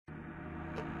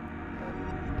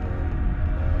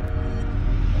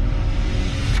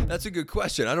That's a good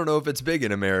question. I don't know if it's big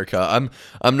in America.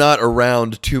 I'm not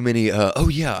around too many. Oh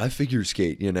yeah, I figure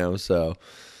skate. So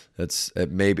that's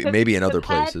maybe in other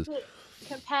places.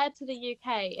 Compared to the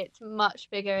UK, it's much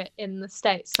bigger in the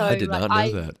States. I So did like not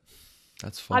know that.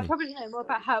 That's I funny. probably know more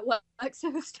about how it works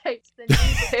in the States than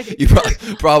you do.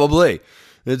 You probably.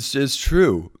 It's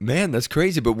true, man. That's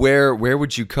crazy. But where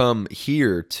would you come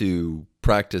here to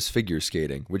practice figure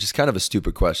skating? Which is kind of a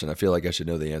stupid question. I feel like I should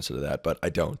know the answer to that, but I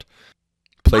don't.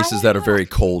 I Places don't that are know very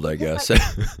actually cold, I because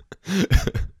guess.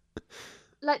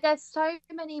 like there's so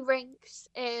many rinks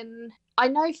in I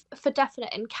know for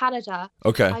definite in Canada.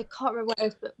 Okay. I can't remember what it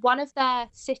is, but one of their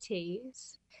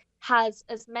cities has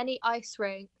as many ice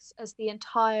rinks as the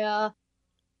entire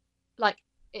like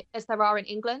as there are in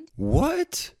England.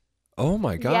 What? Oh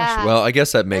my gosh. Yeah. Well, I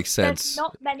guess that There's, makes there's sense.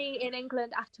 not many in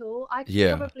England at all. I could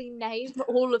Yeah. probably name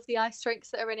all of the ice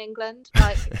rinks that are in England,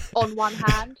 like on one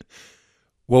hand.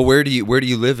 Well, where do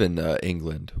you live in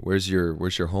England? Where's your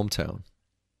hometown?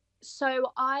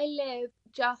 So I live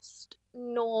just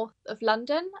north of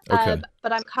London, Okay.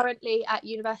 but I'm currently at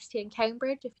university in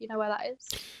Cambridge, if you know where that is.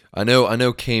 I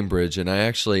know Cambridge, and I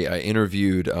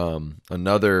interviewed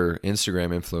another Instagram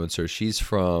influencer. She's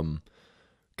from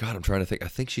God, I'm trying to think. I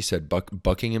think she said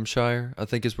Buckinghamshire, I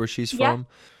think is where she's Yeah. from.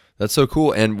 That's so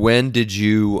cool. And when did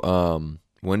you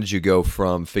go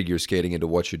from figure skating into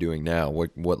what you're doing now?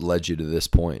 What led you to this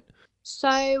point?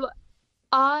 So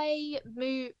I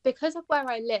moved because of where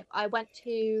I live. I went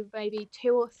to maybe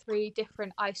two or three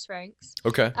different ice rinks,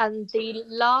 Okay. and the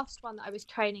last one that I was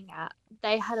training at,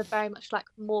 they had a very much like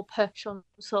more push on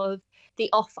sort of the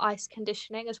off ice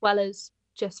conditioning as well as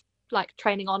just like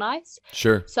training on ice.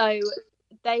 Sure. So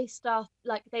they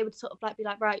would sort of like be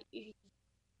like, right,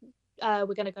 we're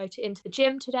going to go into the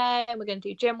gym today, and we're going to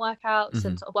do gym workouts Hmm.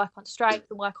 and sort of work on strength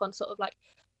and work on sort of like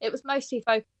it was mostly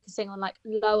focusing on like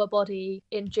lower body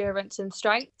endurance and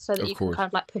strength so that Of you can course. kind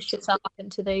of like push yourself up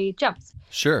into the jumps.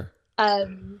 Sure.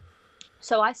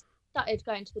 So I started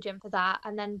going to the gym for that,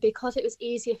 and then because it was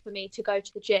easier for me to go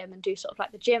to the gym and do sort of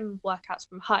like the gym workouts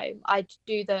from home, I'd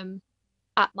do them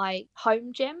at my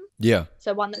home gym, Yeah.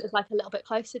 so one that was like a little bit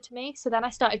closer to me. So then I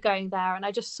started going there, and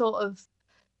I just sort of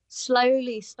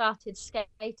slowly started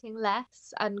skating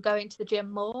less and going to the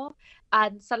gym more,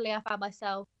 and suddenly I found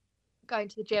myself going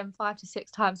to the gym 5 to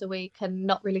 6 times a week and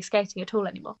not really skating at all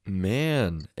anymore.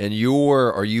 Man, and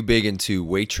are you big into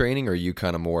weight training, or are you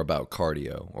kind of more about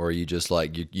cardio, or are you just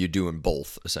like you doing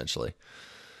both essentially?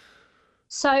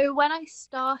 So when I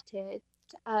started,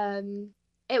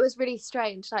 it was really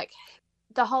strange. Like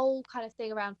the whole kind of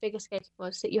thing around figure skating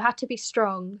was that you had to be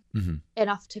strong Hmm.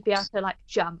 enough to be able to like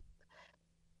jump,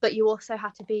 but you also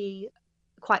had to be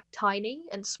quite tiny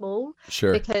and small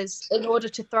Sure. because in order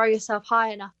to throw yourself high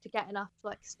enough to get enough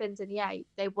like spins in the air,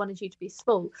 they wanted you to be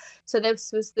small. So there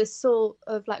was this sort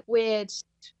of like weird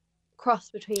cross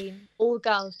between all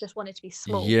girls just wanted to be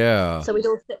small. Yeah. So we'd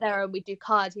all sit there and we'd do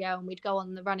cardio and we'd go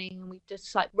on the running and we'd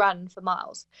just like run for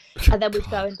miles. And then we'd go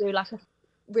God. and do like a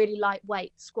really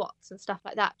lightweight squats and stuff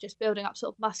like that, just building up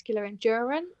sort of muscular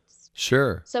endurance.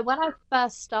 Sure. So when I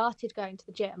first started going to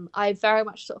the gym, I very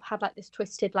much sort of had like this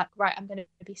twisted, like, right, I'm going to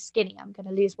be skinny, I'm going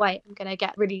to lose weight, I'm going to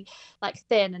get really like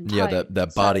thin and Yeah, toned.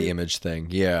 that body So image thing.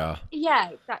 Yeah.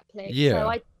 yeah, exactly. So Yeah.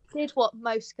 I did what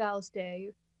most girls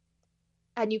do,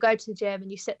 and you go to the gym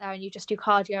and you sit there and you just do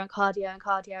cardio and cardio and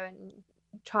cardio and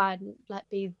try and like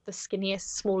be the skinniest,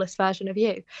 smallest version of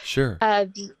you. Sure.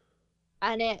 Um,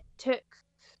 and it took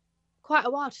quite a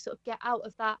while to sort of get out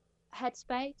of that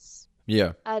headspace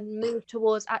Yeah. and move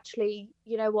towards actually,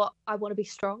 you know what, I want to be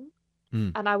strong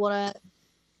Mm. and I want to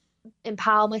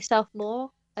empower myself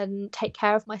more and take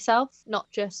care of myself, not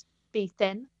just be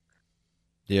thin.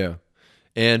 Yeah.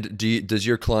 And does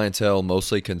your clientele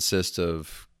mostly consist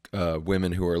of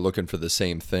women who are looking for the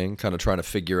same thing, kind of trying to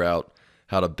figure out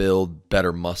how to build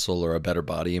better muscle or a better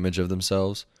body image of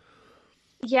themselves?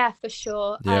 Yeah, for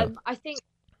sure. Yeah. I think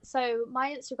so.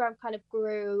 My Instagram kind of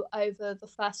grew over the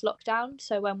first lockdown.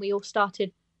 So when we all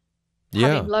started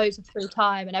having Yeah. loads of free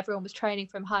time and everyone was training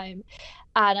from home,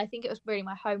 and I think it was really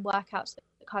my home workouts that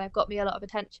kind of got me a lot of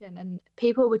attention, and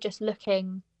people were just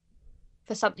looking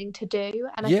for something to do.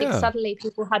 And I think Yeah. suddenly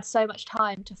people had so much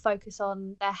time to focus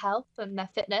on their health and their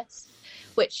fitness,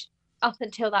 which up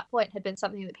until that point had been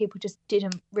something that people just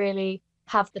didn't really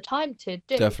have the time to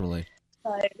do. Definitely.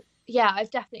 So yeah,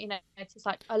 I've definitely noticed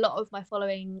like a lot of my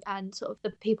following and sort of the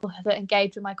people that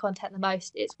engage with my content the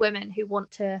most, it's women who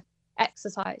want to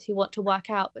exercise, who want to work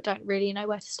out, but don't really know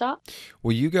where to start.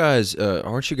 Well, you guys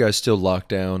aren't you guys still locked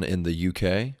down in the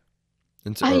UK?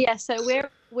 Oh Or, yeah, so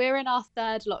we're in our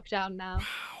third lockdown now.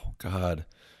 oh God,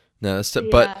 No,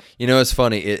 but Yeah. it's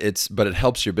funny. But it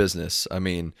helps your business. I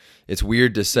mean, it's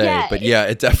weird to say, Yeah, but yeah,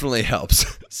 it definitely helps.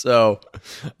 So,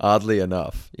 oddly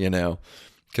enough,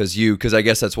 because I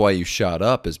guess that's why you shot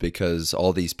up, is because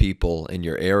all these people in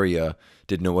your area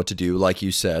didn't know what to do. Like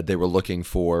you said, they were looking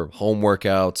for home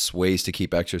workouts, ways to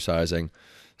keep exercising.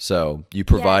 So you yeah,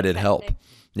 provided help. exactly.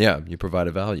 Yeah, you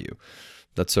provided value.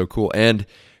 That's so cool. And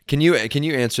can you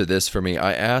answer this for me?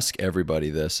 I ask everybody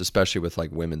this, especially with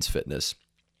like women's fitness.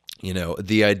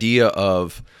 The idea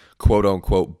of quote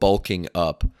unquote bulking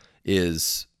up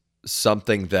is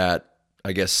something that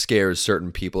I guess scares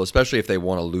certain people, especially if they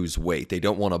want to lose weight. They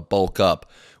don't want to bulk up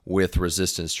with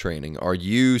resistance training. Are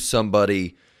you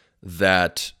somebody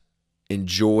that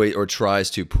enjoy or tries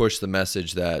to push the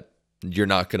message that you're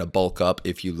not going to bulk up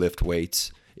if you lift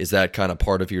weights? Is that kind of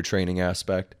part of your training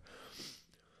aspect?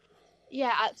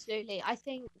 Yeah, absolutely. I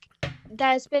think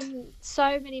there's been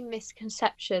so many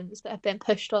misconceptions that have been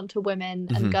pushed onto women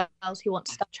and Hmm. girls who want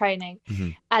to start training, Hmm.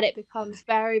 and it becomes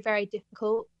very, very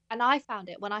difficult. And I found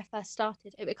it when I first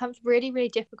started, it becomes really, really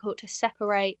difficult to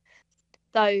separate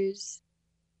those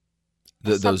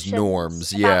Those assumptions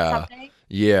norms. about Yeah. something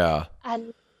Yeah.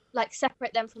 and like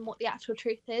separate them from what the actual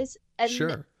truth is. And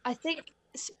Sure. I think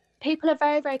people are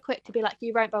very, very quick to be like,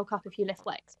 you won't bulk up if you lift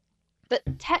weights. But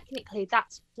technically,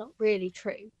 that's not really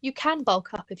true. You can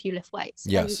bulk up if you lift weights,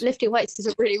 and Yes. lifting weights is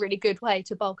a really, really good way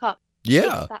to bulk up if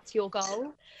Yeah. that's your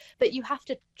goal. But you have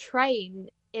to train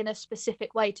in a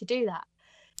specific way to do that.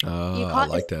 You Ah, I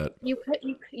can't like just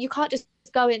that. you can't just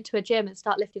go into a gym and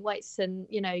start lifting weights, and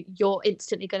you're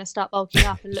instantly going to start bulking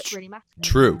up and look really massive.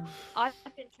 True. I've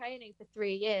been training for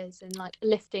 3 years and like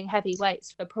lifting heavy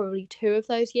weights for probably 2 of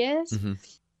those years, Hmm.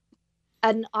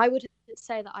 and I wouldn't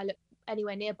say that I look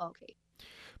anywhere near bulky,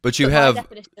 But you but my have,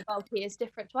 definition of bulky is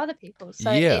different to other people's.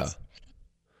 So yeah,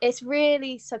 it's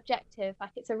really subjective.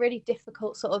 Like it's a really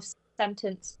difficult sort of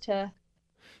sentence to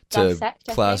to dissect, I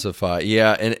think. classify.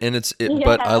 Yeah, and Yeah.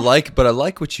 but I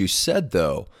like what you said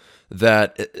though,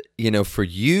 that for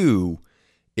you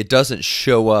it doesn't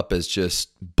show up as just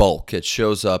bulk. It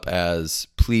shows up as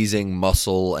pleasing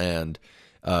muscle and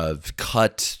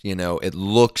cut, it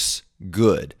looks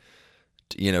good.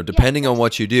 Yeah, Depending on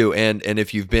what you definitely. do, and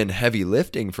if you've been heavy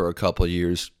lifting for a couple of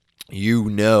years, you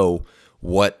know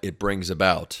what it brings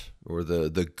about, or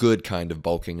the good kind of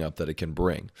bulking up that it can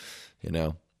bring. you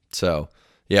know so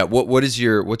yeah, what's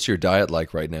your diet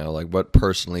like right now? Like, what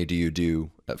personally do you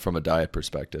do from a diet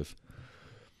perspective?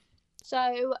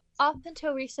 So up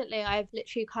until recently, I've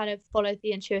literally kind of followed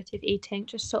the intuitive eating,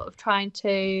 just sort of trying to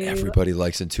Everybody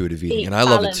likes intuitive eating, and eat I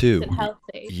love it balanced too. and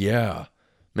healthy. Yeah,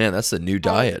 man, that's the new Um,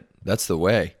 diet. That's the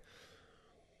way.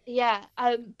 yeah.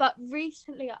 But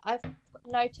recently I've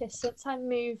noticed since I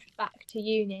moved back to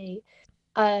uni,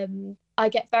 I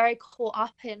get very caught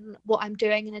up in what I'm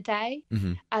doing in a day,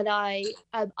 Hmm. and I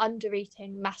am under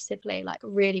eating massively, like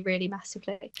really, really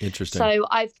massively. Interesting. So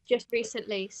I've just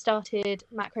recently started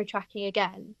macro tracking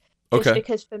again, just Okay.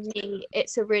 because for me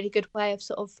it's a really good way of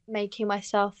sort of making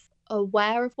myself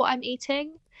aware of what I'm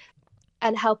eating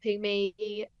and helping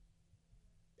me,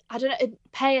 I don't know,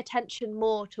 pay attention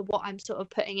more to what I'm sort of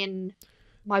putting in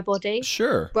my body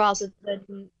Sure. rather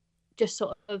than just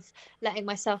sort of letting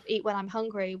myself eat when I'm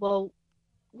hungry. Well,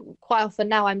 quite often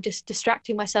now I'm just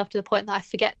distracting myself to the point that I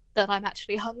forget that I'm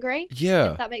actually hungry, if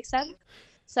Yeah. that makes sense.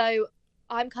 So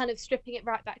I'm kind of stripping it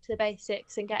right back to the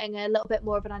basics and getting a little bit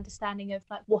more of an understanding of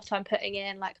like what I'm putting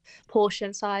in, like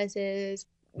portion sizes,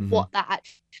 Hmm. what that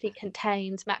actually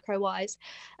contains macro wise.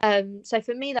 So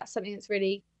for me, that's something that's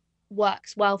really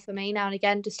works well for me now and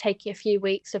again, just taking a few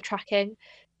weeks of tracking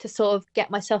to sort of get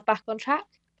myself back on track.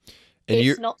 And It's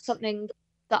you're not something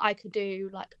that I could do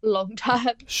like long term.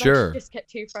 I sure. just get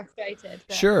too frustrated.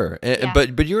 But Sure. yeah,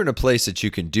 But you're in a place that you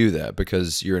can do that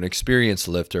because you're an experienced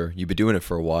lifter. You've been doing it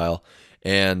for a while,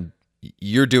 and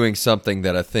you're doing something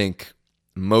that I think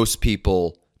most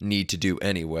people need to do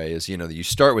anyway. Is you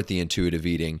start with the intuitive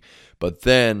eating, but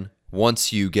then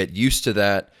once you get used to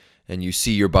that and you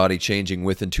see your body changing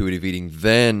with intuitive eating,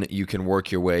 then you can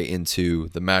work your way into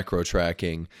the macro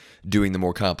tracking, doing the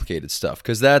more complicated stuff.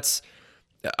 Because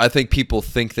I think people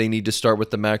think they need to start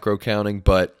with the macro counting,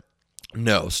 but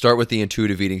no, start with the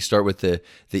intuitive eating, start with the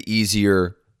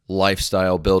easier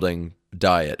lifestyle building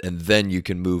diet, and then you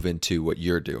can move into what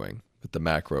you're doing with the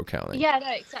macro counting. yeah, no,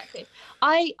 exactly.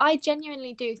 I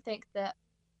genuinely do think that,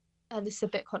 and this is a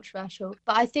bit controversial,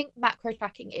 but I think macro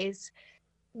tracking is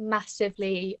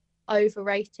massively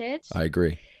overrated. I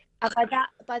agree. And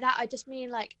by that I just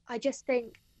mean like I just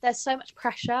think there's so much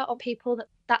pressure on people that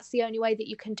that's the only way that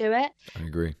you can do it. I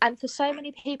agree. And for so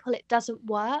many people it doesn't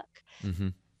work. Hmm.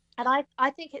 And I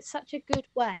think it's such a good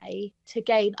way to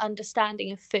gain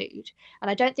understanding of food. And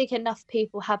I don't think enough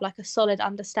people have like a solid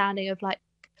understanding of like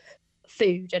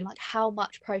food and like how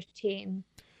much protein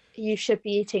you should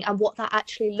be eating and what that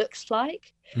actually looks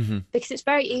like. Mm-hmm. Because it's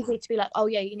very easy to be like, oh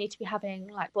yeah, you need to be having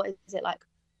like, what is it, like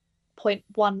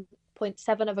 0.1,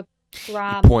 0.7 of a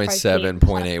gram of 0.7,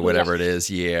 protein, 0.8, whatever it is.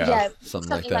 Yeah, something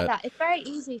like that. It's very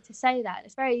easy to say that.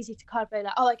 It's very easy to kind of be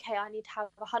like, oh, okay, I need to have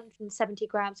 170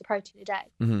 grams of protein a day.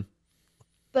 Mm-hmm.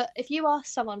 But if you ask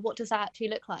someone, what does that actually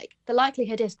look like? The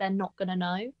likelihood is they're not going to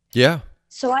know. Yeah.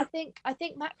 So I think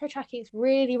macro tracking is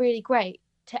really, really great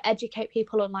to educate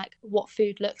people on like what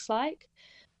food looks like.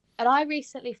 And I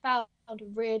recently found a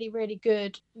really, really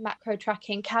good macro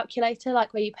tracking calculator,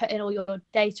 like where you put in all your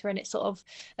data and it sort of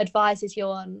advises you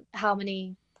on how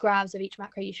many grams of each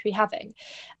macro you should be having.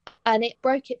 And it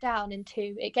broke it down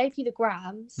into, it gave you the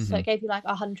grams, so it gave you like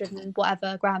 100 and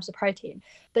whatever grams of protein.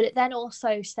 But it then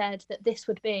also said that this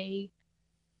would be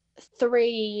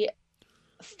 3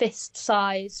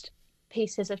 fist-sized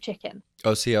pieces of chicken.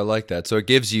 Oh, see, I like that. So it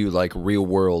gives you like real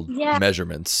world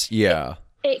measurements. Yeah.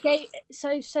 It gave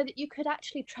so that you could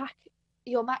actually track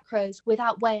your macros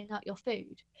without weighing out your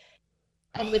food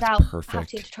and without having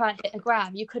to try and hit a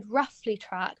gram. You could roughly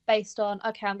track based on,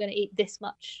 okay, I'm going to eat this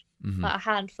much, like a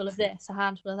handful of this, a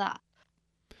handful of that.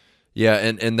 Yeah,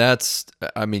 and that's,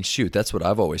 I mean, shoot, that's what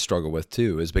I've always struggled with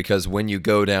too, is because when you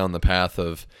go down the path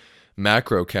of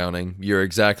macro counting, you're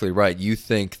exactly right. You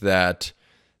think that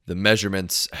the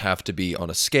measurements have to be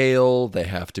on a scale, they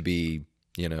have to be,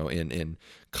 you know, in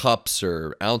cups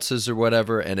or ounces or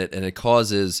whatever, and it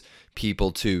causes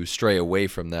people to stray away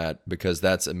from that because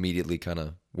that's immediately kind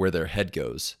of where their head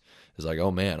goes. It's like,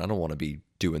 oh man, I don't want to be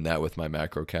doing that with my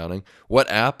macro counting. What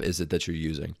app is it that you're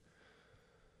using?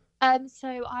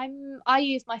 So I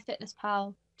use my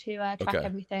MyFitnessPal to track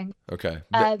everything. Okay,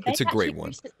 it's a great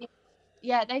one.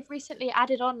 They've recently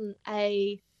added on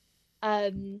a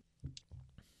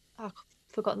I've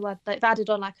forgotten the word. They've added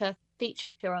on like a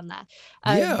feature on there,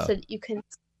 so that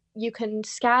you can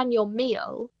scan your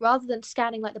meal rather than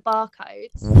scanning like the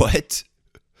barcodes. What?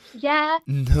 Yeah.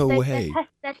 No way.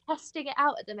 They're testing it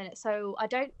out at the minute, so I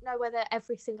don't know whether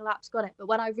every single app's got it. But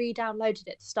when I re-downloaded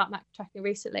it to start macro tracking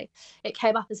recently, it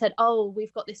came up and said, "Oh,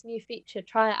 we've got this new feature.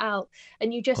 Try it out."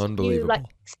 And you like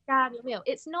scan your meal.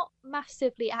 It's not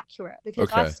massively accurate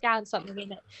because I scanned something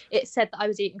and it said that I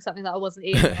was eating something that I wasn't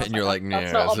eating. And you're like,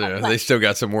 nah, they still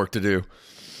got some work to do.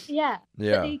 Yeah.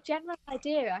 But the general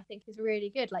idea, I think, is really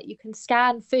good. Like, you can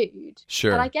scan food.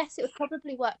 Sure. And I guess it would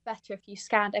probably work better if you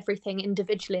scanned everything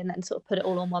individually and then sort of put it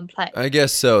all on one plate. I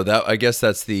guess so. I guess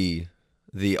that's the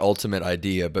ultimate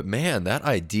idea. But man, that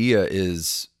idea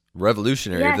is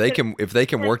revolutionary. Yeah, if they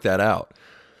can work that out.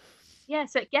 Yeah,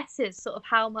 so it guesses sort of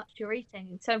how much you're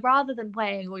eating. So rather than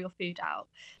weighing all your food out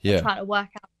and trying to work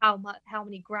out how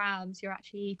many grams you're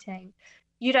actually eating,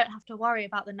 you don't have to worry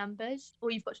about the numbers.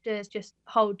 All you've got to do is just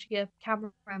hold your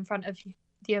camera in front of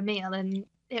your meal and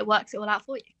it works it all out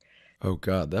for you. Oh,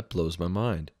 God, that blows my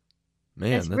mind.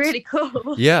 Man, that's really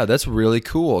cool. Yeah, that's really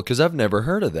cool because I've never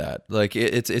heard of that. Like,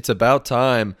 it's about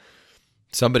time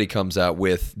somebody comes out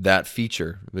with that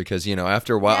feature because, you know,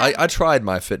 after a while, I tried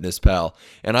MyFitnessPal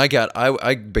and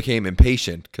I became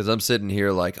impatient because I'm sitting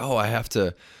here like, oh, I have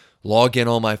to log in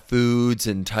all my foods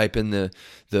and type in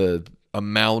the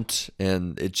amount,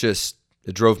 and it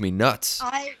drove me nuts.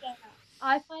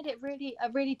 I find it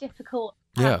really difficult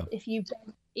if you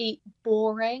don't eat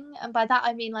boring, and by that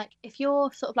I mean like if you're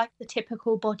sort of like the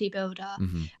typical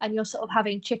bodybuilder and you're sort of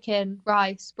having chicken,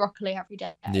 rice, broccoli every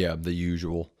day. Yeah, the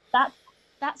usual.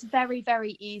 That's very,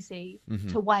 very easy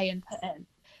to weigh and put in.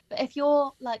 But if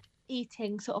you're like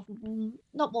eating sort of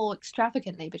not more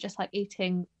extravagantly, but just like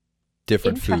eating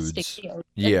different foods,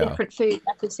 different food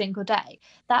every single day,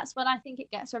 that's when I think it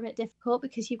gets a bit difficult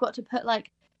because you've got to put like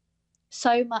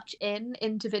so much in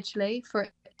individually for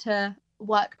it to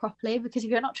work properly, because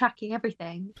if you're not tracking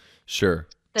everything,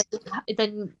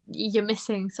 then you're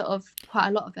missing sort of quite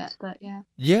a lot of it. But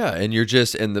and you're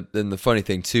just and the funny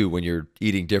thing too, when you're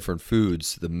eating different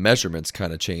foods, the measurements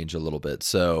kind of change a little bit.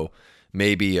 So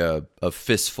maybe a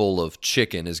fistful of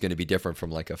chicken is going to be different from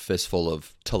like a fistful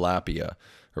of tilapia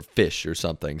or fish or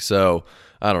something. So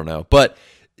I don't know. But,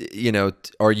 you know,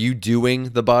 are you doing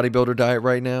the bodybuilder diet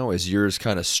right now? Is yours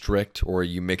kind of strict, or are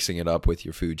you mixing it up with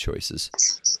your food choices?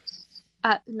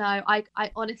 No,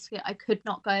 I honestly, I could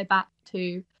not go back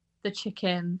to the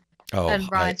chicken and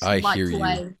rice. I hear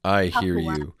you. I hear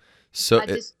you. So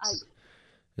it's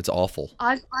awful.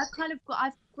 I've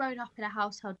grown up in a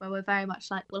household where we're very much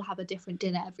like, we'll have a different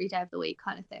dinner every day of the week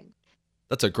kind of thing.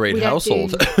 That's a great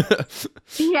household.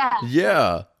 Yeah.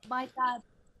 Yeah. My dad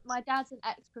my dad's an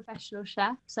ex-professional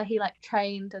chef, so he like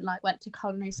trained and like went to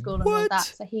culinary school and all What? that.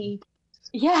 So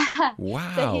yeah,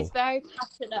 so he's Wow. very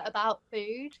passionate about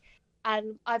food.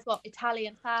 And I've got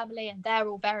Italian family, and they're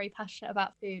all very passionate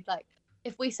about food. Like,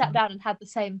 if we sat down and had the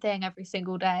same thing every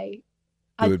single day,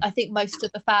 It would. I think most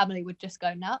of the family would just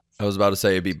go nuts. I was about to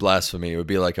say it'd be blasphemy. It would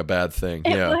be like a bad thing. It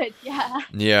Yeah. would, yeah.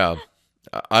 Yeah.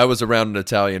 I was around an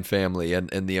Italian family, and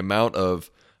the amount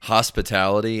of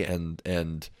hospitality and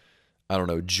I don't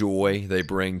know, joy they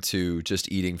bring to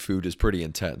just eating food is pretty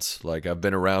intense. Like, I've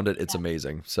been around it, it's Yeah.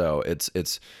 amazing. So it's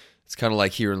kind of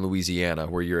like here in Louisiana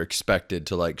where you're expected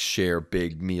to like share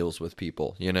big meals with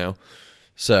people, you know?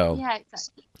 So, Yeah,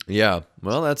 exactly. yeah.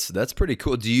 Well, that's pretty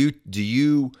cool. Do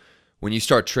you when you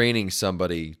start training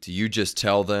somebody, do you just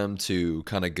tell them to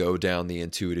kind of go down the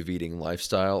intuitive eating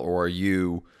lifestyle, or are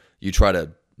you try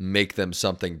to make them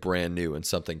something brand new and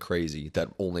something crazy that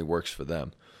only works for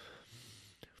them?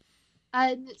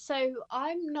 And so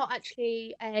I'm not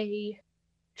actually a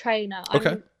trainer.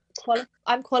 Okay.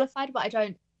 I'm qualified, but I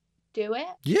don't do it.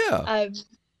 Yeah. Um,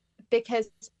 because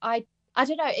I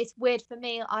don't know, it's weird for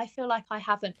me. I feel like I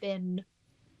haven't been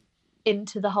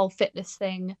into the whole fitness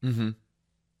thing Mhm.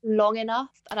 long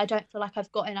enough, and I don't feel like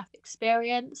I've got enough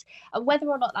experience. And whether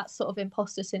or not that's sort of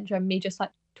imposter syndrome, me just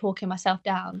like talking myself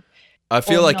down I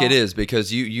or feel like it not. is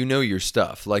because you know your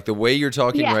stuff. Like the way you're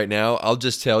talking Yeah. right now, I'll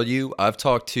just tell you, I've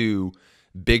talked to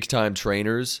big time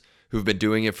trainers who've been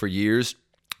doing it for years,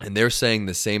 and they're saying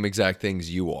the same exact things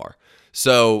you are.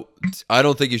 So I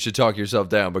don't think you should talk yourself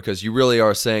down because you really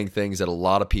are saying things that a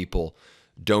lot of people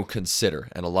don't consider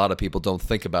and a lot of people don't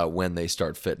think about when they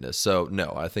start fitness. So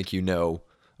no, I think you know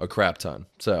a crap ton.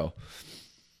 So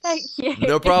Thank you.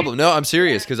 no problem. No, I'm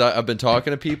serious Yeah. because I've been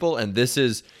talking to people, and this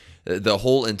is the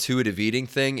whole intuitive eating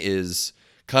thing is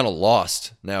kind of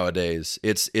lost nowadays.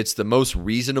 It's the most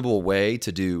reasonable way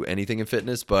to do anything in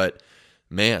fitness, but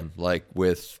man, like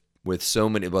with so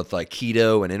many with like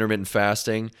keto and intermittent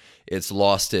fasting, it's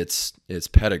lost its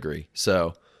pedigree.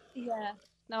 So Yeah.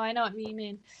 No, I know what you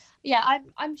mean. Yeah,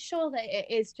 I'm sure that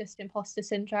it is just imposter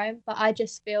syndrome, but I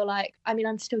just feel like, I mean,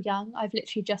 I'm still young. I've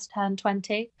literally just turned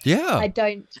 20. yeah, I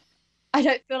don't I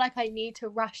don't feel like I need to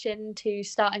rush into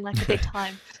starting like a big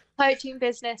time coaching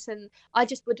business, and I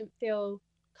just wouldn't feel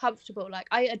comfortable. Like,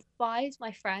 I advise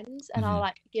my friends and I'll hmm,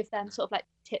 like give them sort of like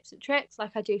tips and tricks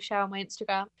like I do share on my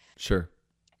Instagram. sure,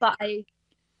 But I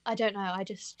don't know,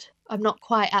 I'm not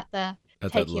quite at the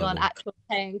at that taking on level. actual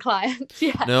paying clients.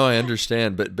 Yeah. No, I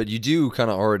understand, but you do kind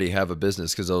of already have a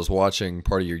business because I was watching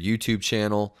part of your YouTube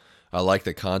channel. I like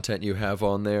the content you have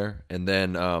on there, and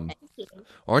then Thank you.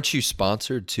 aren't you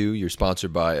sponsored too? You're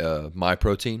sponsored by My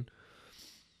Protein.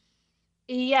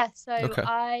 Yeah, so Okay,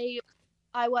 I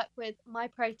work with My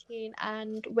Protein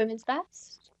and Women's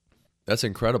Best. that's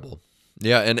incredible.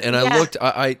 Yeah, and I Yeah. looked.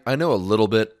 I know a little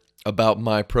bit about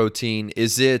My Protein.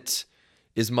 Is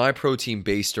My Protein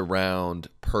based around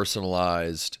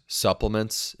personalized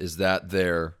supplements? Is that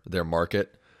their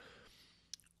market,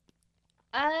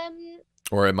 Um,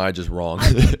 or am I just wrong?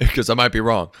 I Because I might be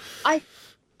wrong. I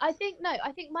I think no,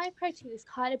 I think My Protein is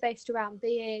kind of based around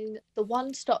being the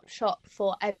one-stop shop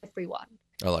for everyone.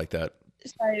 I like that.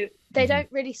 So they Hmm.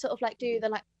 don't really sort of like do the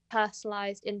like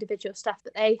personalized individual stuff,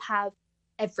 but they have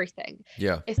everything.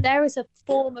 Yeah, If there is a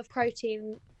form of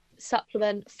protein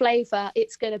supplement flavor,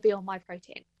 it's going to be on My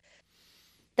Protein.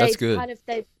 that's They've good. kind of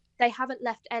they haven't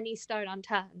left any stone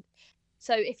unturned.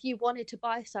 So if you wanted to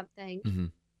buy something, Hmm.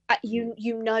 you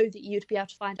know that you'd be able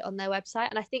to find it on their website,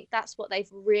 and I think that's what they've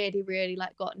really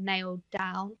like got nailed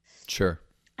down. Sure.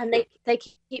 And they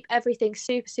keep everything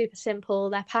super simple.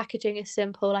 Their packaging is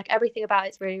simple. Like, everything about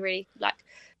it's really like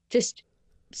just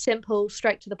simple,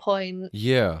 straight to the point.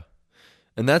 Yeah.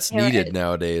 And that's Here it needed is.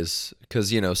 nowadays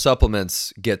because,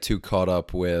 supplements get too caught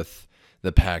up with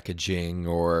the packaging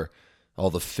or all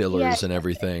the Yeah, fillers and exactly.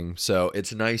 everything. So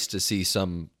it's nice to see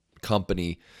some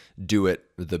company do it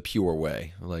the pure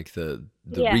way, like the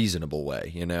Yeah, reasonable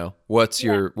way. What's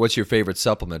yeah. your favorite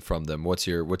supplement from them? What's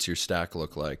your stack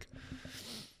look like?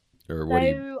 Or what do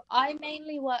you So I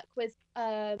mainly work with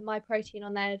My Protein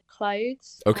on their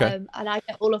clothes, Okay. and I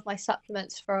get all of my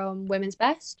supplements from Women's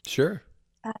Best. Sure.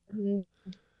 Um,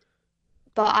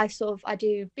 but I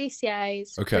do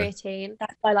BCAAs, Okay. creatine.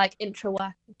 That's my like intra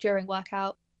work during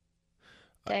workout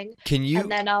thing, Can and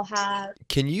you then I'll have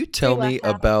Can you tell me pre-workout.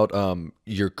 about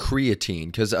your creatine?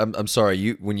 Because I'm sorry,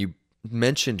 you when you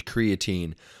mentioned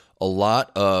creatine, a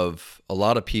lot of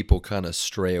people kind of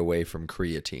stray away from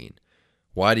creatine.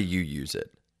 Why do you use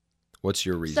it? What's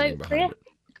your So reasoning behind it?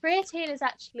 creatine is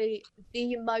actually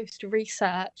the most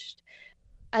researched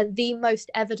and the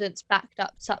most evidence backed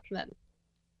up supplement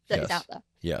that is Yes, out there.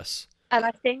 yes. And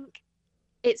I think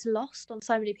it's lost on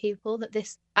so many people that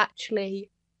this actually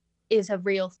is a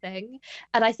real thing.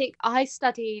 And I think I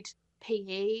studied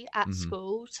PE at Hmm.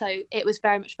 school, so it was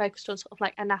very much focused on sort of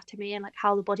like anatomy and like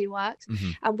how the body works.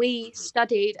 Hmm. And we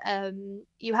studied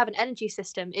you have an energy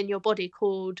system in your body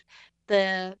called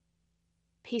the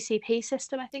PCP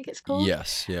system, I think it's called,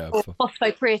 Yes, yeah, or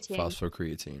phosphocreatine.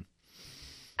 phosphocreatine.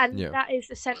 And Yeah. that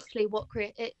is essentially what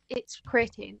it's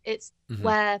creatine. It's Hmm.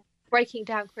 where breaking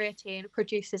down creatine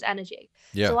produces energy.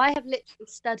 Yeah. So I have literally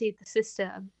studied the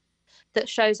system that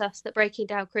shows us that breaking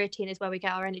down creatine is where we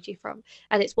get our energy from,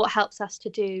 and it's what helps us to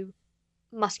do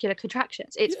muscular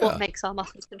contractions. It's what Yeah. makes our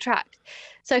muscles contract.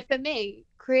 So for me,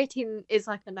 creatine is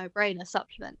like a no-brainer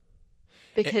supplement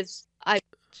Eh, because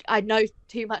I know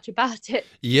too much about it to just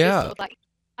Yeah. sort of like,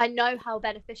 I know how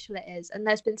beneficial it is, and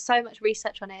there's been so much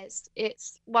research on it.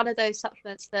 It's one of those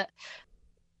supplements that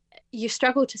you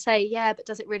struggle to say, yeah, but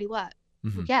does it really work?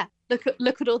 Well, Hmm. yeah,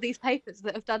 look at all these papers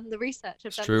that have done the research, have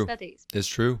It's done the true. studies. It's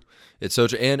true. It's so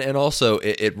true. And also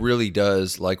it really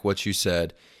does, like what you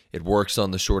said, it works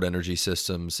on the short energy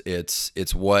systems. It's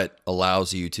what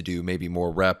allows you to do maybe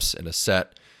more reps in a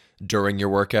set during your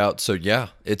workout. So yeah,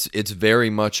 it's very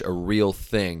much a real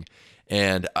thing.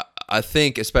 And I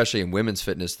think especially in women's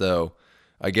fitness though,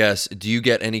 I guess, do you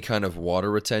get any kind of water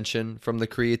retention from the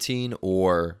creatine,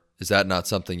 or is that not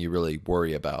something you really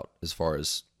worry about as far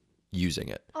as using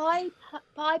it? I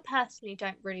personally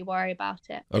don't really worry about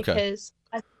it Okay. because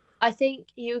I think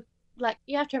you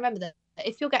have to remember that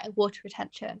if you're getting water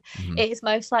retention, Hmm. it is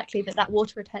most likely that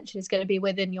water retention is going to be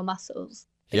within your muscles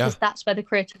Yeah. because that's where the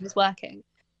creatine is working.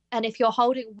 And if you're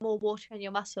holding more water in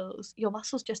your muscles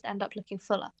just end up looking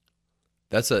fuller.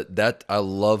 That I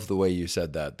love the way you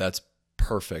said that. That's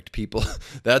perfect. People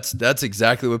that's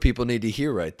exactly what people need to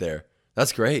hear right there.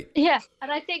 That's great. Yeah,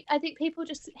 and I think people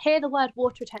just hear the word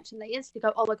water retention, they instantly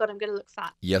go, "Oh my God, I'm going to look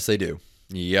fat." Yes, they do.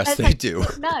 Yes, And it's they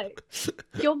like, do. no,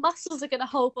 your muscles are going to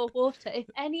hold more water. If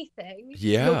anything,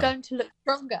 you're Yeah. going to look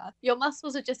stronger. Your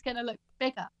muscles are just going to look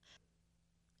bigger.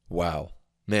 Wow.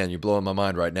 Man, you're blowing my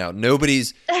mind right now.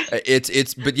 Nobody's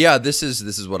it's but yeah, this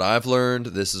is what I've learned.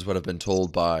 This is what I've been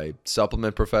told by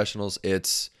supplement professionals.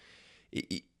 It's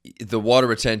the water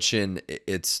retention,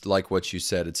 it's like what you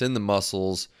said. It's in the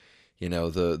muscles. You know,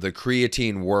 the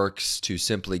creatine works to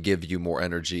simply give you more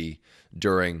energy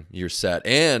during your set.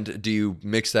 And do you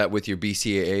mix that with your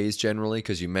BCAAs generally?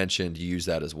 Because you mentioned you use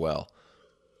that as well.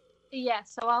 Yeah,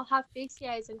 so I'll have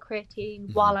BCAAs and creatine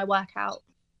Hmm. while I work out,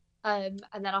 and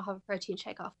then I'll have a protein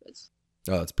shake afterwards.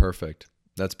 Oh, that's perfect.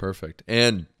 That's perfect.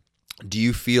 And do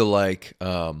you feel like,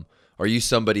 are you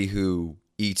somebody who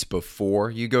eats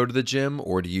before you go to the gym,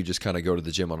 or do you just kind of go to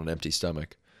the gym on an empty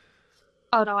stomach?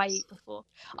 Oh no, I eat before.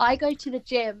 I go to the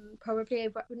gym probably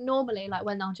normally like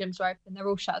when our gyms are open, they're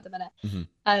all shut at the minute. Hmm.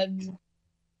 Um,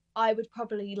 I would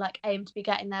probably like aim to be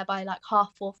getting there by like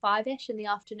 4:30ish in the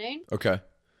afternoon. Okay.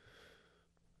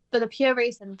 For the pure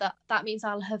reason that that means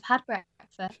I'll have had breakfast,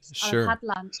 I'll have Sure. had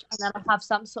lunch, and then I'll have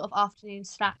some sort of afternoon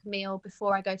snack meal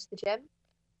before I go to the gym.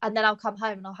 And then I'll come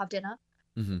home and I'll have dinner.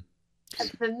 Hmm. And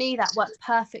for me, that works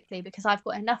perfectly because I've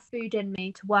got enough food in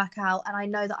me to work out, and I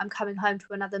know that I'm coming home to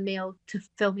another meal to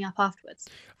fill me up afterwards.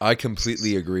 I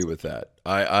completely agree with that.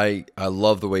 I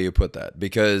love the way you put that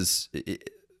because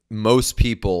most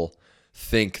people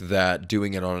think that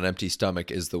doing it on an empty stomach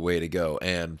is the way to go.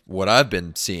 And what I've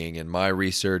been seeing in my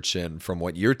research and from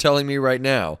what you're telling me right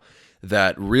now,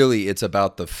 that really it's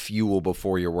about the fuel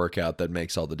before your workout that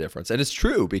makes all the difference. And it's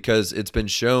true because it's been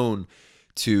shown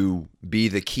to be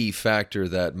the key factor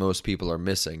that most people are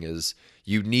missing is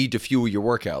you need to fuel your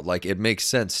workout. Like it makes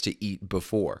sense to eat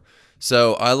before.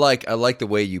 So I like the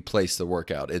way you place the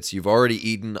workout. It's you've already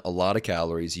eaten a lot of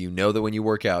calories. You know that when you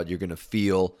work out, you're going to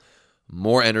feel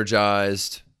more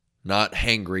energized, not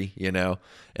hangry,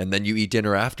 and then you eat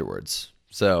dinner afterwards.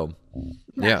 So, Yeah,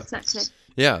 yeah. exactly.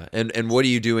 Yeah, and what are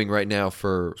you doing right now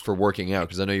for working out?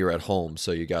 Because I know you're at home,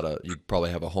 so you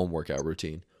probably have a home workout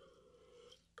routine.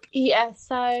 Yeah,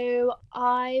 so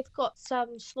I've got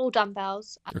some small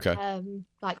dumbbells, Okay.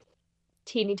 like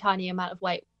teeny tiny amount of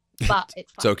weight, but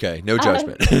it's It's fine. okay. No Um,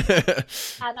 judgment.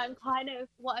 and I'm kind of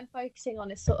what I'm focusing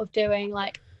on is sort of doing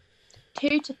like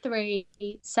 2 to 3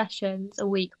 sessions a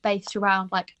week based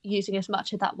around like using as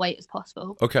much of that weight as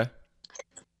possible. Okay.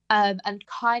 And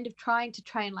kind of trying to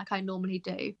train like I normally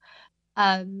do.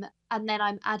 And then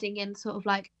I'm adding in sort of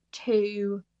like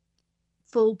two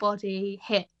full body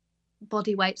hit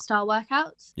body weight style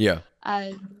workouts. Yeah.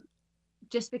 Um,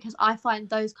 just because I find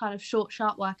those kind of short,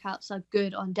 sharp workouts are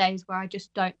good on days where I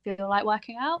just don't feel like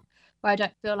working out, where I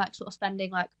don't feel like sort of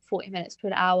spending like 40 minutes to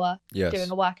an hour doing Yes.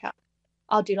 a workout.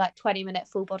 I'll do like 20-minute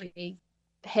full body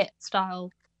HIIT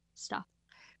style stuff,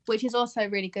 which is also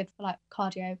really good for like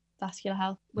cardiovascular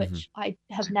health, which I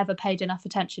have never paid enough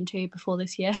attention to before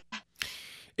this year.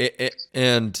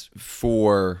 And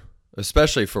for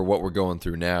especially for what we're going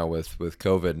through now with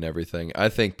COVID and everything, I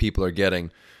think people are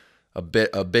getting a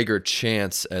bigger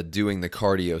chance at doing the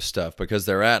cardio stuff because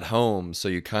they're at home, so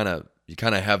you kind of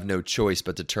have no choice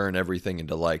but to turn everything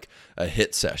into like a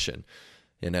HIIT session,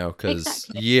 because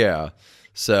Exactly. yeah.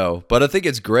 So, but I think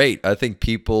it's great. I think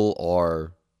people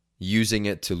are using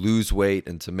it to lose weight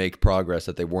and to make progress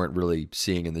that they weren't really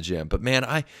seeing in the gym. But man,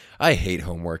 I hate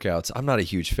home workouts. I'm not a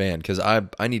huge fan because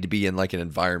I need to be in like an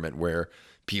environment where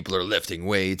people are lifting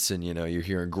weights and you're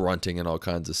hearing grunting and all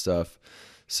kinds of stuff.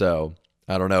 So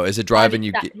I don't know. Is it I'm driving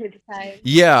you? exactly the same.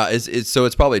 Yeah,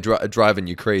 it's probably driving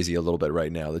you crazy a little bit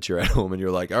right now that you're at home and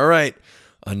you're like, all right,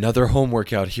 another home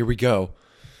workout. Here we go.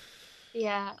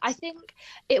 Yeah, I think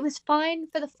it was fine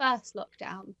for the first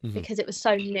lockdown Hmm. because it was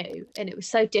so new and it was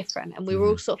so different, and we were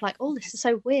Hmm. all sort of like, "Oh, this is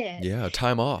so weird." Yeah,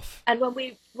 time off. And when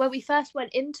we first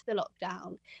went into the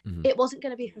lockdown, Hmm. it wasn't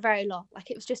going to be for very long.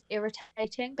 Like, it was just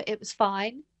irritating, but it was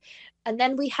fine. And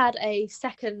then we had a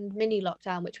second mini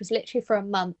lockdown, which was literally for a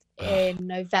month Ugh, in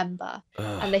November, and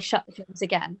ugh. they shut the gyms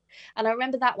again. And I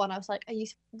remember that one. I was like, "Are you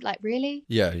like really,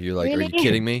 Yeah, you're like, are really?" you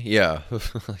kidding me? Yeah,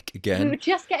 like We again. were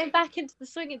just getting back into the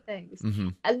swing of things, Hmm.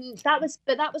 and that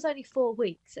was only 4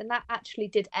 weeks, and that actually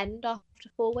did end after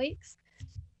 4 weeks,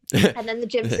 and then the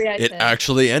gyms It reopened.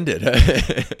 actually ended.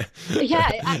 Yeah,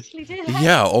 it actually did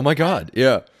Yeah. end. Oh my God.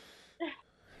 Yeah. And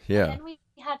Yeah. then we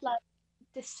had like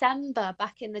December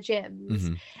back in the gyms,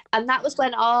 Hmm. and that was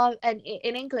when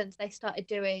in England they started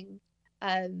doing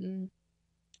um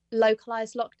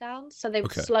localized lockdowns, so they were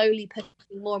Okay. slowly putting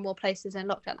more and more places in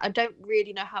lockdown. I don't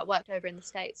really know how it worked over in the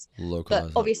States, but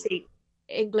Localize. obviously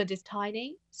England is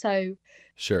tiny, so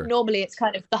Sure. normally it's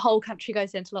kind of the whole country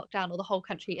goes into lockdown or the whole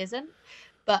country isn't.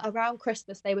 But around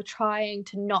Christmas, they were trying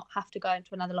to not have to go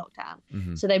into another lockdown.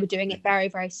 Hmm. So they were doing it very,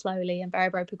 very slowly and very,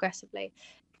 very progressively.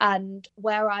 And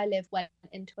where I live went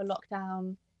into a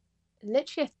lockdown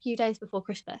literally a few days before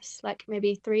Christmas, like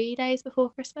maybe 3 days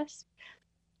before Christmas.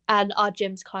 And our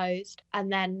gyms closed.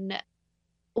 And then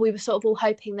we were sort of all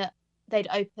hoping that they'd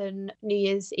open New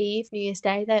Year's Eve, New Year's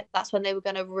Day. That's when they were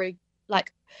going to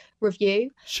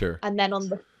review. Sure. And then on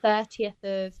the 30th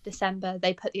of December,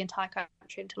 they put the entire country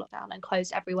into lockdown and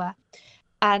closed everywhere.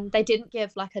 And they didn't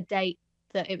give like a date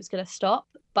that it was going to stop,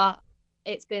 but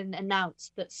it's been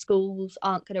announced that schools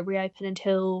aren't going to reopen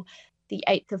until the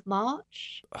 8th of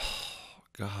March. Oh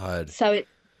God. So it's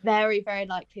very, very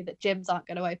likely that gyms aren't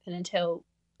going to open until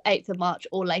 8th of March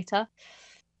or later.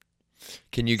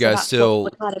 Can you So guys that's what we're still?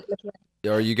 kind of looking at.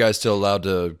 Are you guys still allowed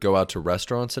to go out to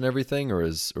restaurants and everything, or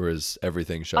is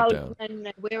everything shut Oh, down? no,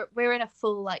 no, no. We're in a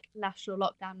full like national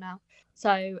lockdown now.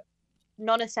 So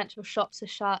non-essential shops are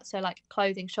shut. So like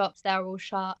clothing shops, they're all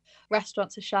shut.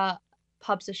 Restaurants are shut.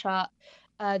 Pubs are shut.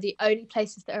 The only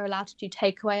places that are allowed to do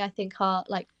takeaway, I think, are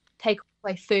like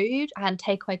takeaway food and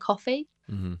takeaway coffee.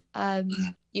 Hmm.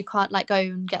 You can't like go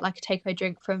and get like a takeaway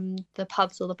drink from the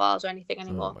pubs or the bars or anything Oh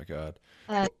anymore. my God.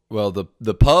 Uh, Well,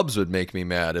 the pubs would make me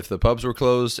mad if the pubs were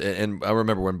closed. And I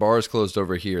remember when bars closed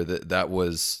over here, that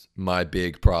was my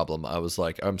big problem. I was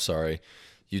like, I'm sorry,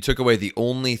 you took away the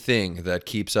only thing that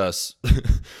keeps us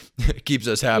keeps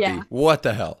us happy. yeah, What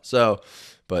the hell? So,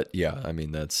 but yeah, I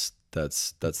mean that's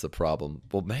the problem.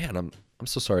 Well, man, I'm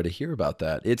so sorry to hear about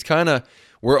that. It's kind of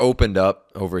we're opened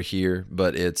up over here,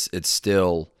 but it's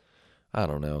still I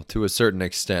don't know to a certain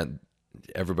extent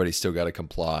everybody's still got to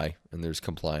comply and there's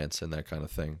compliance and that kind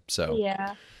of thing. So,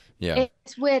 yeah. yeah.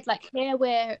 It's weird. Like here,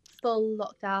 we're full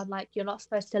lockdown. Like you're not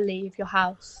supposed to leave your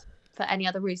house for any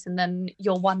other reason than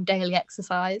your one daily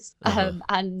exercise Uh-huh.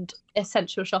 and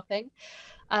essential shopping.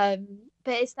 Um,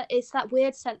 but it's that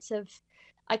weird sense of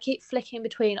I keep flicking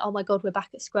between, oh my God, we're back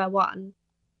at square one.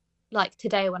 Like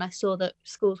today when I saw that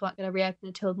schools weren't going to reopen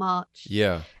until March,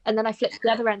 Yeah. and then I flipped to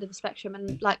the other end of the spectrum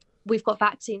and like we've got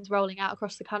vaccines rolling out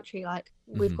across the country. Like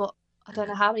we've Hmm. got I don't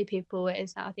know how many people it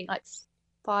is now. I think like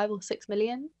 5 or 6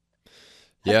 million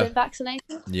have Yeah. been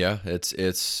vaccinated. Yeah,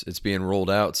 it's being rolled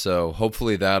out, so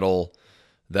hopefully that'll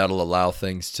allow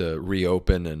things to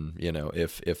reopen and,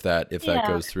 if that Yeah.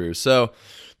 goes through. So,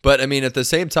 but I mean at the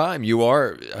same time you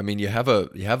have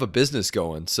a business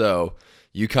going. So,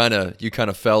 you kind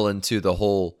of fell into the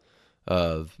whole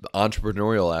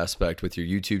entrepreneurial aspect with your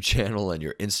YouTube channel and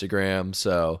your Instagram.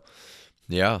 So,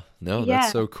 yeah, no, that's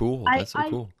Yeah. so cool. I, That's so I,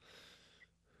 cool.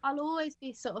 I'll always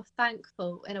be sort of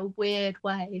thankful in a weird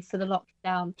way for the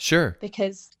lockdown Sure.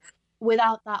 because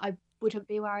without that, I wouldn't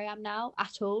be where I am now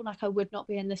at all. Like, I would not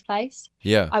be in this place.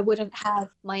 Yeah. I wouldn't have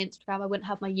my Instagram. I wouldn't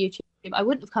have my YouTube. I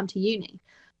wouldn't have come to uni.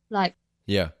 Like,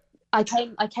 Yeah. I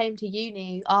came to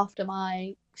uni after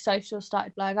my social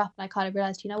started blowing up, and I kind of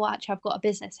realized, you know what, actually I've got a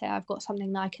business here. I've got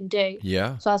something that I can do.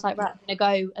 Yeah. So I was like, right, I'm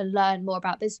gonna go and learn more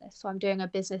about business. So I'm doing a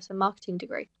business and marketing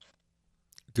degree.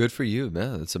 Good for you,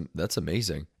 man. That's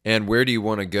amazing. And where do you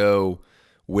want to go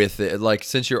with it? Like,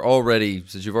 since you've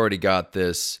already got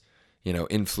this,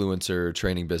 influencer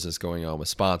training business going on with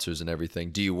sponsors and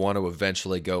everything, do you want to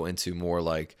eventually go into more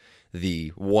like the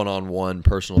one-on-one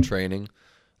personal training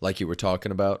like you were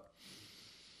talking about?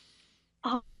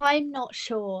 I'm not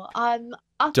sure.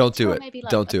 Up Don't do until it. maybe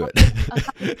like Don't do it. a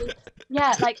couple of weeks,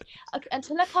 yeah, like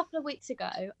until a couple of weeks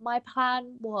ago, my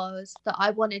plan was that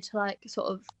I wanted to like sort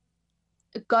of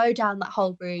go down that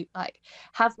whole route, like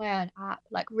have my own app,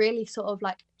 like really sort of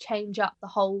like change up the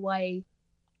whole way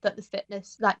that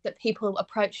that people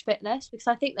approach fitness, because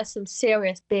I think there's some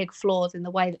serious big flaws in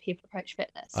the way that people approach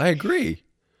fitness. I agree.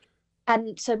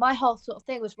 And so my whole sort of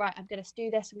thing was, right, I'm going to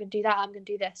do this, I'm going to do that, I'm going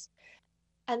to do this.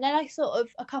 And then I sort of,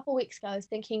 a couple of weeks ago, I was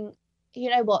thinking, you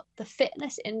know what, the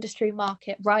fitness industry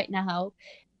market right now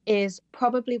is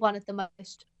probably one of the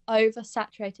most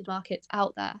oversaturated markets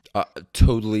out there.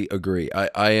 Totally agree.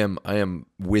 I am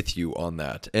with you on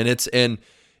that. And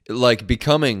like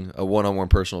becoming a one-on-one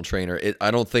personal trainer,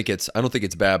 I don't think it's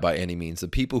bad by any means. The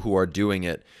people who are doing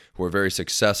it, who are very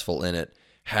successful in it,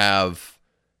 have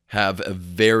a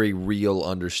very real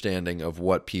understanding of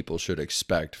what people should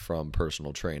expect from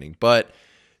personal training. But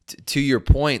to your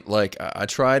point, like I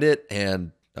tried it,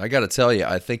 and I got to tell you,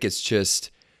 I think it's just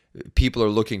people are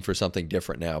looking for something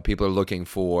different now. People are looking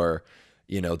for,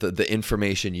 the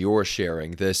information you're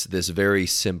sharing, this very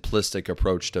simplistic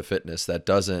approach to fitness that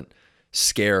doesn't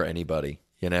scare anybody.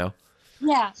 Yeah,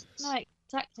 no,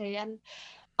 exactly. And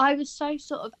I was so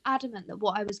sort of adamant that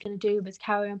what I was going to do was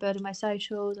carry on building my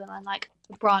socials and then like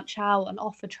branch out and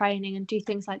offer training and do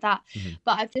things like that. Mm-hmm.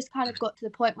 But I've just kind of got to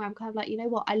the point where I'm kind of like, you know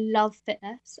what, I love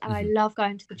fitness and I Mm-hmm. love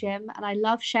going to the gym and I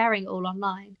love sharing it all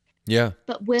online. Yeah.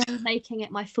 But will making it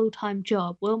my full-time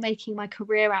job, will making my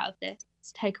career out of this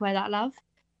take away that love?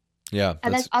 Yeah.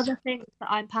 And there's other things that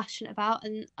I'm passionate about,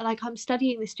 and like I'm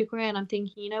studying this degree and I'm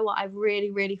thinking, you know what, I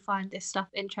really, really find this stuff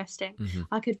interesting. Mm-hmm.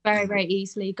 I could very, very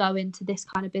easily go into this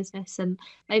kind of business and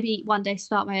maybe one day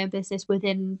start my own business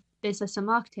within business and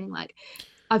marketing. Like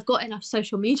I've got enough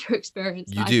social media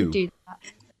experience that I could do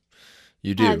that.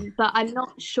 You do. But I'm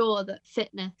not sure that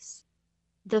fitness,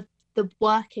 the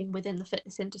working within the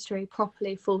fitness industry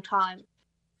properly full time,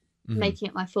 Mm-hmm. making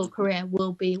it my full career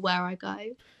will be where I go.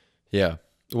 Yeah.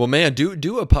 Well, man, do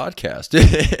a podcast.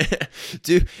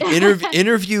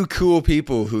 Interview cool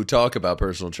people who talk about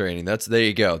personal training. There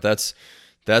you go. That's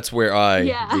where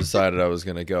I decided I was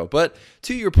going to go. But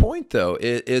to your point, though,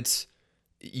 it's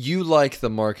you like the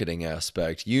marketing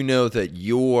aspect. You know that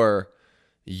your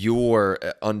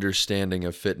understanding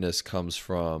of fitness comes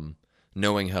from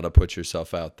knowing how to put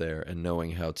yourself out there and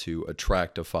knowing how to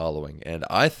attract a following. And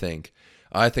I think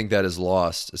that is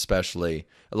lost, especially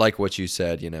like what you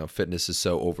said, fitness is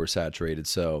so oversaturated.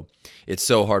 So it's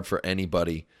so hard for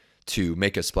anybody to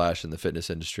make a splash in the fitness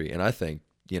industry. And I think,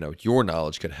 your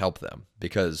knowledge could help them,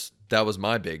 because that was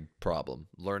my big problem,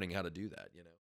 learning how to do that,